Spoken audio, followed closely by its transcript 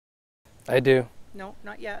I do. No,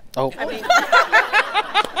 not yet. Oh. I mean,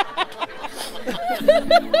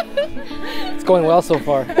 It's going well so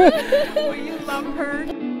far. will you love her?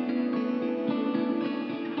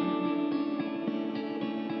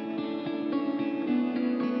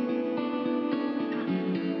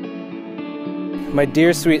 My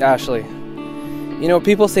dear sweet Ashley, you know,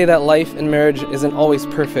 people say that life and marriage isn't always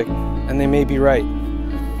perfect, and they may be right.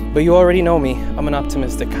 But you already know me, I'm an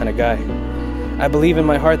optimistic kind of guy. I believe in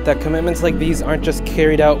my heart that commitments like these aren't just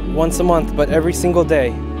carried out once a month, but every single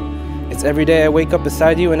day. It's every day I wake up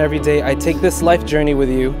beside you, and every day I take this life journey with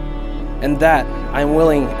you, and that I'm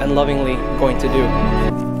willing and lovingly going to do.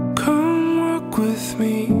 Come walk with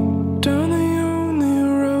me down the only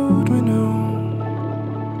road we know.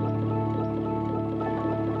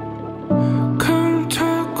 Come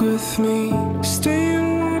talk with me, stay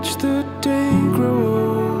and watch the day grow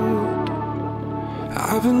old.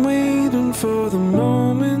 I've been waiting for the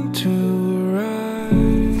moment to arrive.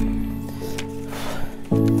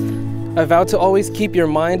 I vow to always keep your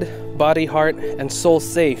mind, body, heart, and soul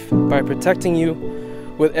safe by protecting you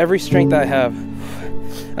with every strength I have.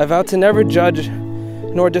 I vow to never judge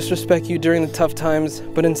nor disrespect you during the tough times,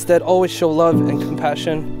 but instead always show love and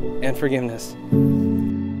compassion and forgiveness.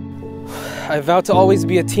 I vow to always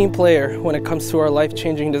be a team player when it comes to our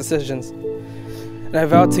life-changing decisions. And I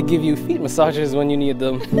vow to give you feet massages when you need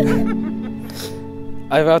them.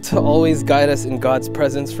 I vow to always guide us in God's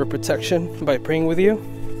presence for protection by praying with you.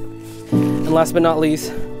 And last but not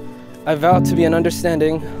least, I vow to be an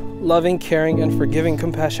understanding, loving, caring, and forgiving,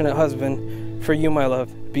 compassionate husband for you, my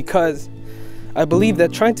love, because I believe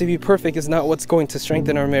that trying to be perfect is not what's going to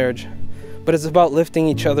strengthen our marriage, but it's about lifting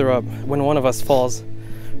each other up when one of us falls,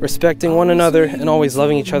 respecting one another, and always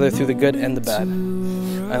loving each other through the good and the bad.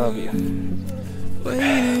 I love you.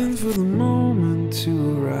 Waiting for the moment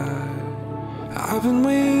to arrive. I've been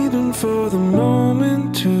waiting for the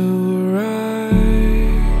moment to arrive.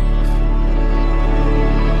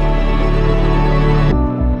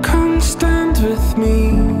 Come stand with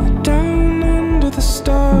me down under the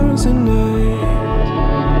stars at night.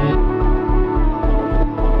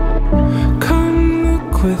 Come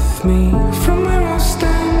look with me from where I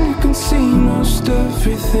stand. You can see most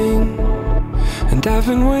everything. And I've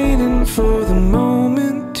been waiting for the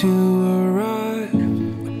moment to arrive.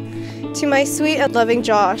 To my sweet and loving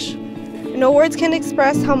Josh, no words can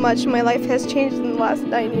express how much my life has changed in the last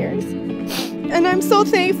 9 years. And I'm so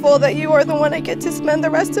thankful that you are the one I get to spend the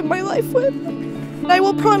rest of my life with. I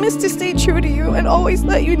will promise to stay true to you and always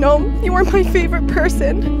let you know you are my favorite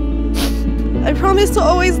person. I promise to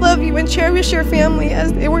always love you and cherish your family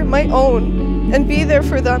as they were my own, and be there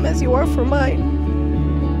for them as you are for mine.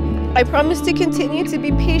 I promise to continue to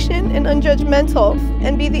be patient and unjudgmental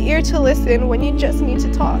and be the ear to listen when you just need to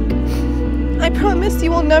talk. I promise you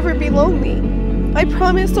will never be lonely. I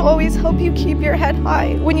promise to always help you keep your head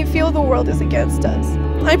high when you feel the world is against us.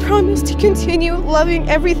 I promise to continue loving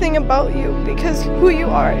everything about you because who you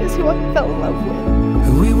are is who I fell in love with.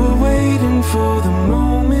 We were waiting for the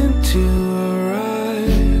moment to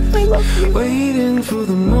arrive. I love you. Waiting for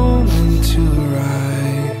the moment to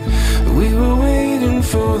arrive. We were waiting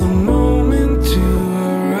for the moment to arrive.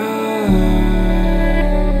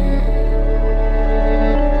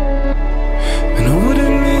 And I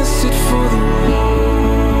wouldn't miss it for the world.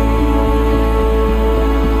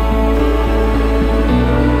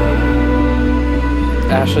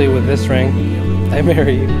 Ashley, with this ring, I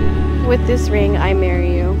marry you. With this ring, I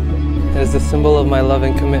marry you. It is the symbol of my love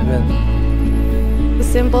and commitment. The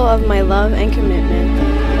symbol of my love and commitment.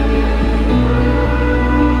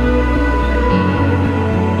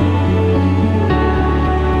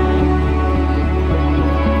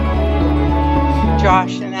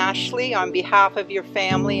 Josh and Ashley, on behalf of your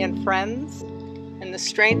family and friends and the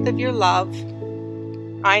strength of your love,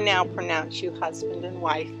 I now pronounce you husband and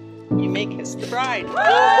wife. You may kiss the bride.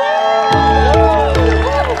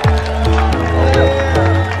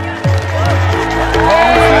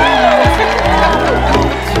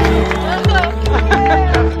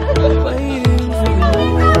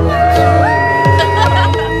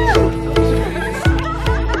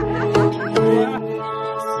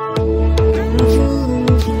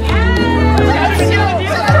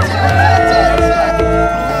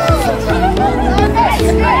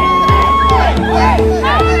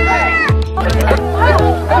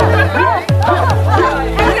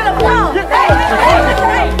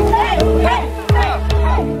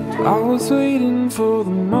 I was waiting for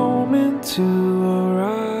the moment to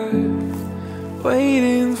arrive.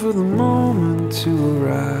 Waiting for the moment to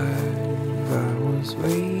arrive. I was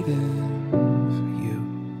waiting for you.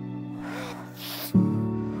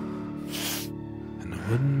 And I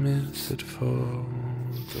wouldn't miss it for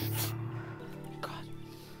the world.